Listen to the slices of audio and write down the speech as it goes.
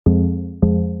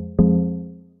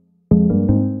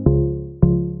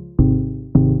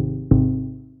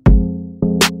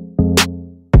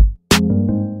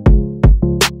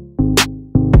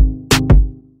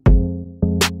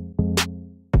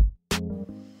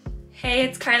Hey,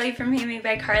 it's Carly from Handmade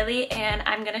by Carly, and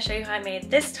I'm gonna show you how I made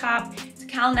this top. It's a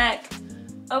cowl neck,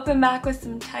 open back with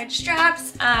some tied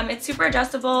straps. It's super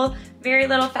adjustable, very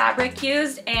little fabric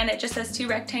used, and it just has two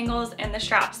rectangles and the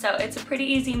strap. So it's a pretty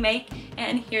easy make,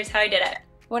 and here's how I did it.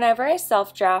 Whenever I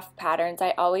self-draft patterns,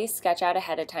 I always sketch out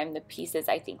ahead of time the pieces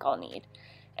I think I'll need.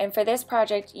 And for this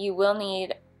project, you will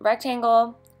need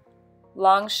rectangle,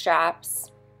 long straps,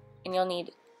 and you'll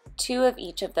need 2 of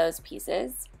each of those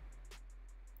pieces,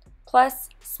 plus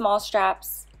small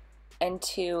straps and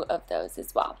 2 of those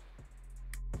as well.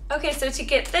 Okay, so to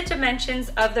get the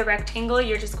dimensions of the rectangle,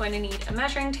 you're just going to need a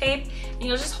measuring tape, and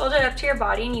you'll just hold it up to your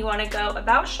body, and you want to go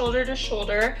about shoulder to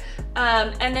shoulder,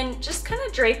 and then just kind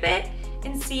of drape it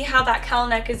and see how that cowl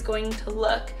neck is going to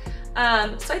look.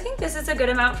 So I think this is a good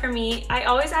amount for me. I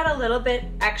always add a little bit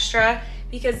extra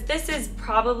because this is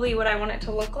probably what I want it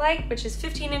to look like, which is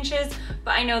 15 inches,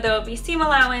 but I know there will be seam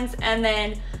allowance, and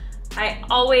then I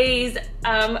always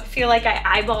feel like I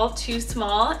eyeball too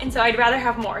small, and so I'd rather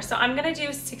have more. So I'm gonna do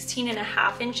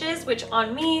 16.5 inches, which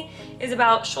on me is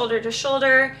about shoulder to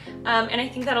shoulder, and I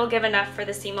think that'll give enough for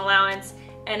the seam allowance,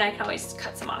 and I can always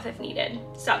cut some off if needed.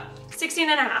 So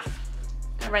 16.5,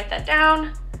 I'll write that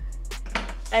down.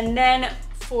 And then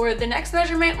for the next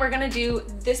measurement, we're gonna do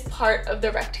this part of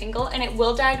the rectangle, and it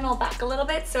will diagonal back a little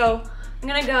bit. So I'm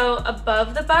gonna go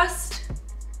above the bust,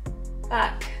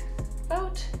 back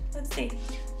about, let's see,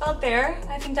 about there.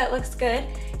 I think that looks good.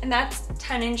 And that's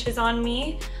 10 inches on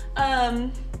me. Yeah,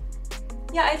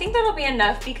 I think that'll be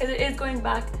enough because it is going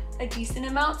back a decent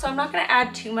amount. So I'm not gonna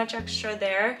add too much extra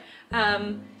there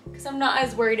because I'm not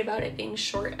as worried about it being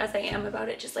short as I am about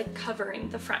it just like covering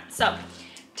the front. So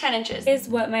 10 inches is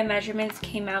what my measurements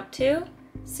came out to.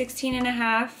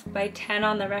 16.5 by 10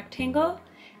 on the rectangle.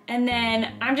 And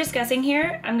then I'm just guessing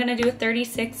here, I'm gonna do a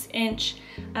 36-inch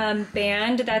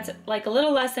band. That's like a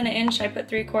little less than an inch. I put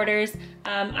 3/4.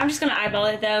 I'm just gonna eyeball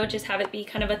it though, just have it be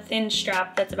kind of a thin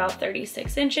strap that's about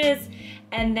 36 inches.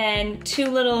 And then 2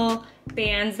 little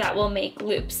bands that will make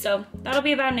loops. So that'll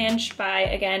be about an inch by,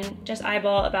 again, just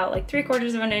eyeball about like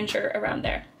 3/4 of an inch or around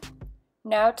there.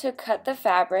 Now to cut the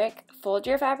fabric, fold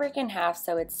your fabric in half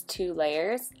so it's 2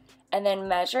 layers. And then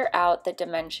measure out the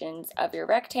dimensions of your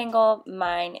rectangle.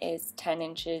 Mine is 10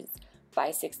 inches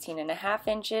by 16.5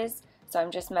 inches. So I'm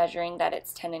just measuring that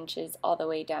it's 10 inches all the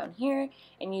way down here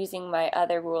and using my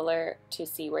other ruler to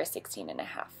see where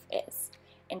 16.5 is.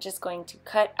 And just going to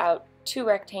cut out 2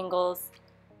 rectangles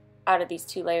out of these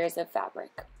 2 layers of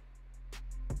fabric.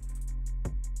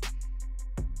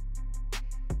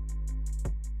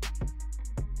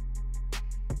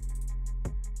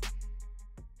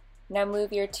 Now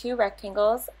move your 2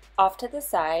 rectangles off to the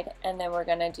side, and then we're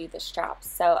gonna do the straps.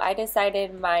 So I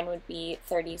decided mine would be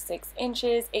 36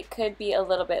 inches. It could be a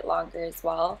little bit longer as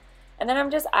well. And then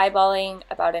I'm just eyeballing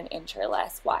about an inch or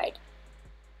less wide.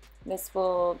 This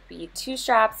will be 2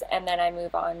 straps, and then I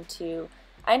move on to,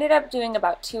 I ended up doing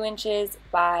about 2 inches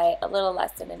by a little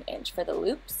less than an inch for the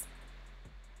loops.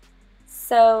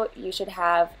 So you should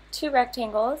have 2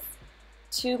 rectangles,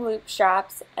 2 loop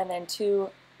straps, and then 2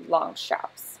 long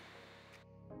straps.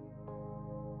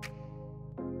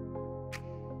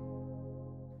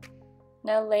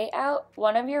 Now lay out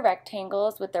one of your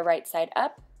rectangles with the right side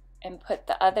up and put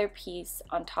the other piece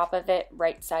on top of it,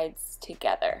 right sides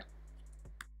together.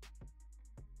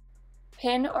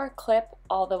 Pin or clip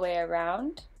all the way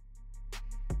around.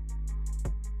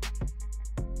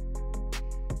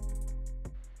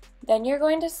 Then you're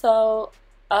going to sew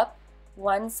up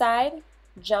one side,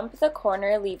 jump the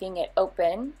corner leaving it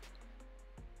open,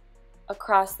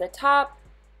 across the top,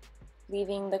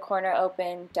 leaving the corner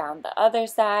open, down the other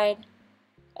side,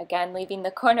 again leaving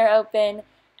the corner open,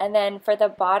 and then for the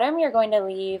bottom you're going to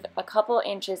leave a couple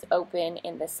inches open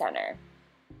in the center.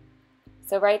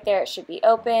 So right there it should be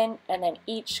open, and then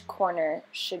each corner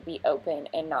should be open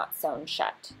and not sewn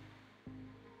shut.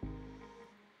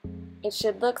 It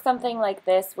should look something like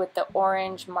this with the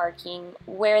orange marking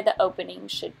where the opening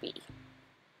should be.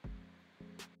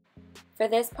 For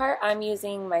this part I'm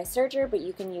using my serger, but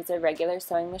you can use a regular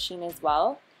sewing machine as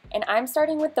well. And I'm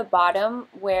starting with the bottom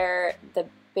where the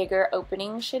bigger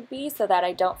opening should be so that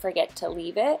I don't forget to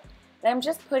leave it. And I'm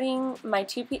just putting my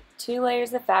two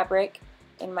layers of fabric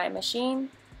in my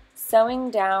machine,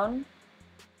 sewing down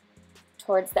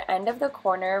towards the end of the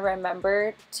corner.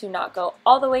 Remember to not go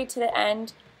all the way to the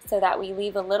end so that we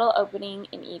leave a little opening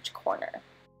in each corner.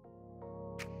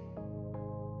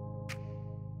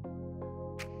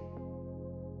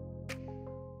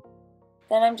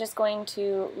 Then I'm just going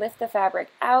to lift the fabric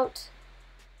out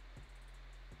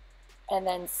and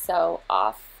then sew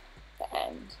off the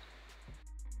end.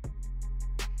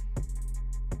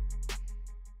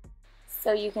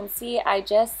 So you can see I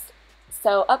just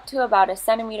sew up to about 1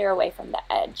 centimeter away from the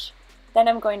edge. Then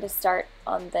I'm going to start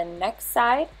on the next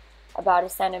side about 1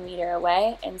 centimeter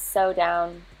away and sew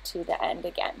down to the end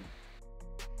again.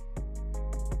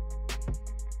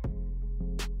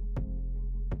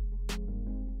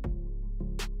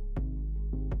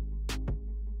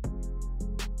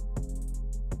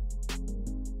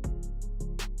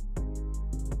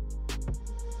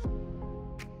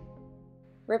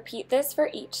 Repeat this for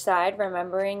each side,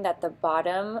 remembering that the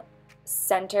bottom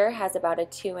center has about a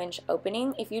 2-inch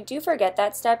opening. If you do forget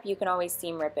that step, you can always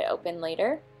seam rip it open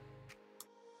later.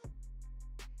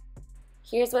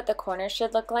 Here's what the corner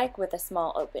should look like with a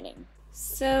small opening.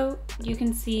 So you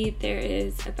can see there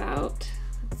is about,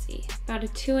 about a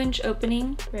 2-inch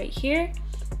opening right here,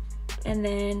 and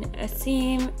then a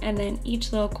seam, and then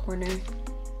each little corner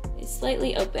is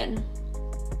slightly open.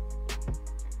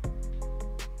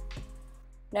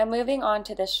 Now moving on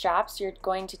to the straps, you're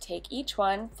going to take each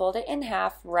one, fold it in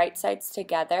half, right sides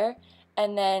together,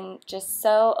 and then just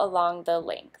sew along the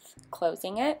length,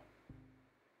 closing it.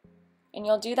 And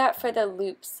you'll do that for the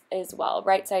loops as well,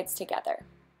 right sides together.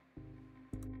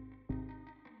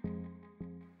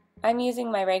 I'm using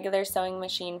my regular sewing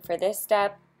machine for this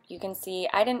step. You can see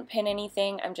I didn't pin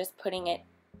anything, I'm just putting it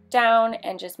down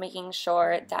and just making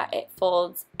sure that it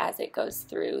folds as it goes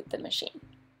through the machine.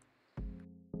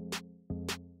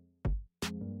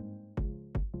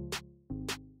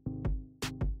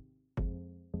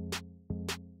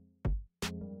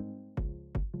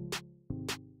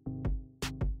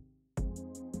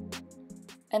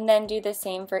 And then do the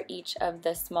same for each of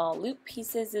the small loop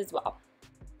pieces as well.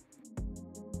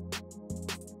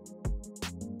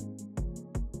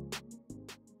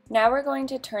 Now we're going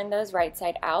to turn those right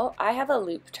side out. I have a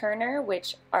loop turner,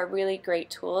 which are really great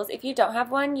tools. If you don't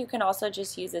have one, you can also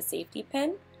just use a safety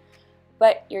pin,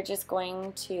 but you're just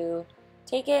going to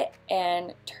take it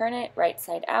and turn it right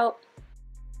side out.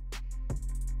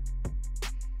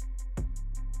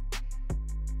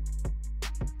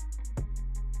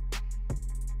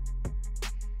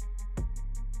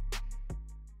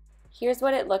 Here's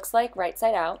what it looks like right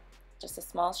side out, just a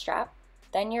small strap.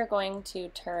 Then you're going to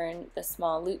turn the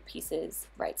small loop pieces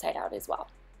right side out as well.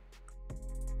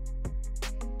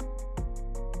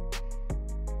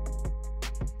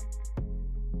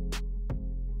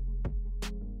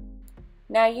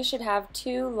 Now you should have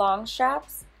 2 long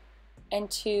straps and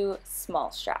 2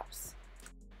 small straps.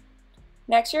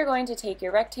 Next you're going to take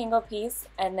your rectangle piece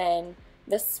and then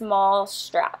the small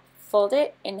strap, fold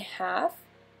it in half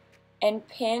and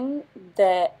pin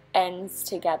the ends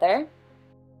together.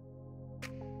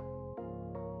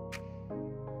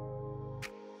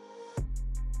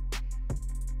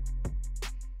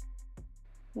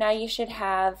 Now you should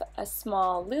have a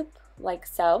small loop like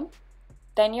so.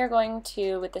 Then you're going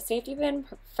to, with the safety pin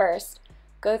first,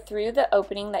 go through the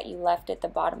opening that you left at the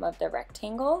bottom of the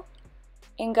rectangle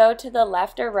and go to the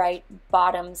left or right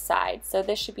bottom side. So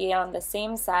this should be on the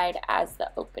same side as the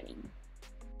opening.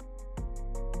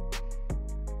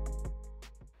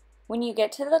 When you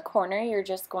get to the corner, you're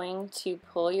just going to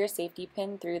pull your safety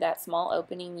pin through that small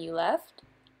opening you left.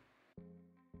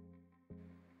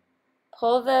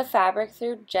 Pull the fabric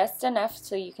through just enough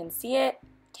so you can see it,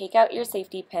 take out your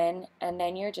safety pin, and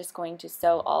then you're just going to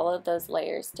sew all of those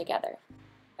layers together.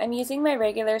 I'm using my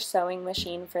regular sewing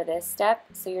machine for this step,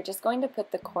 so you're just going to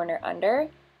put the corner under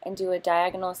and do a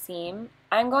diagonal seam.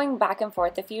 I'm going back and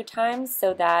forth a few times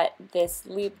so that this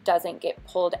loop doesn't get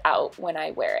pulled out when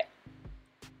I wear it.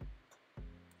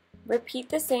 Repeat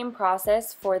the same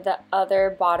process for the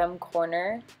other bottom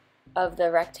corner of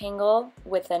the rectangle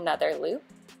with another loop.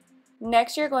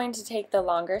 Next you're going to take the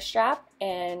longer strap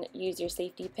and use your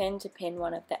safety pin to pin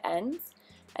one of the ends,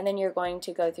 and then you're going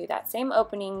to go through that same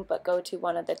opening but go to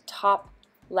one of the top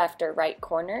left or right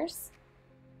corners.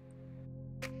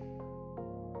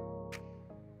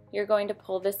 You're going to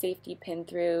pull the safety pin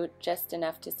through just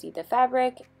enough to see the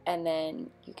fabric, and then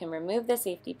you can remove the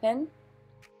safety pin.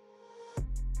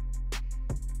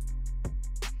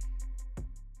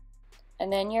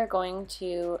 And then you're going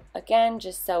to, again,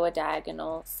 just sew a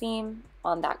diagonal seam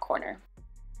on that corner.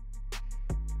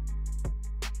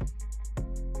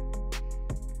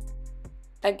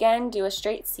 Again, do a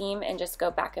straight seam and just go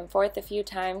back and forth a few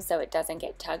times so it doesn't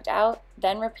get tugged out.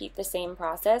 Then repeat the same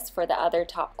process for the other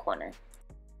top corner.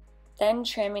 Then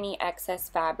trim any excess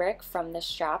fabric from the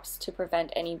straps to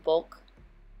prevent any bulk.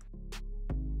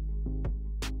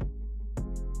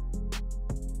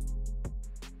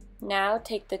 Now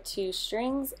take the 2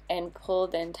 strings and pull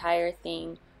the entire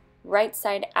thing right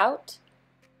side out,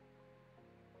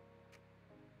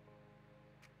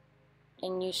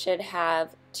 and you should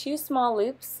have 2 small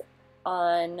loops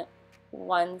on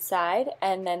one side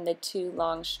and then the 2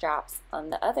 long straps on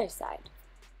the other side.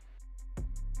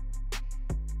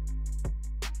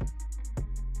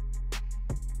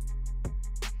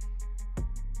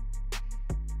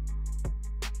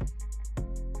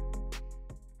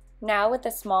 Now with the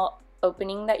small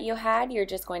opening that you had, you're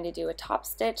just going to do a top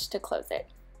stitch to close it.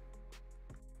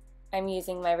 I'm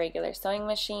using my regular sewing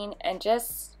machine and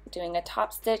just doing a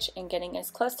top stitch and getting as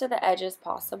close to the edge as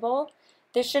possible.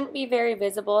 This shouldn't be very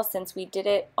visible since we did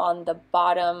it on the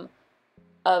bottom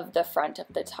of the front of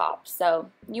the top, so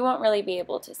you won't really be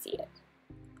able to see it.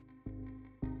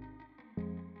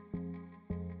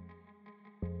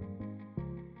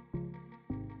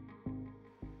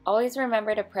 Always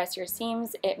remember to press your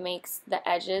seams. It makes the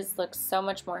edges look so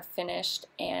much more finished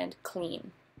and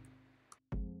clean.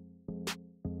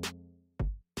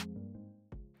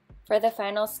 For the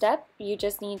final step, you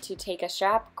just need to take a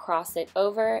strap, cross it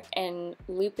over, and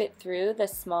loop it through the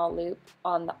small loop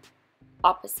on the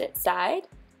opposite side.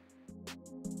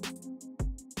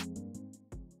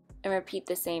 And repeat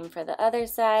the same for the other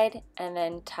side, and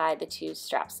then tie the 2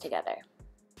 straps together.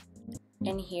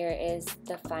 And here is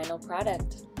the final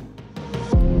product.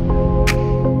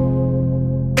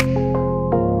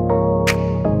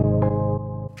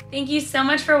 Thank you so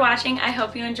much for watching. I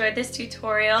hope you enjoyed this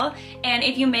tutorial. And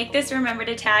if you make this, remember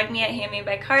to tag me at Handmade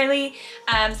by Carly.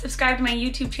 Subscribe to my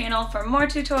YouTube channel for more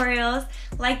tutorials.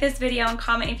 Like this video and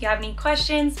comment if you have any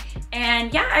questions.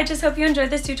 And yeah, I just hope you enjoyed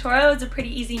this tutorial. It was a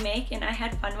pretty easy make and I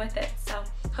had fun with it. So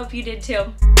hope you did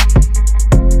too.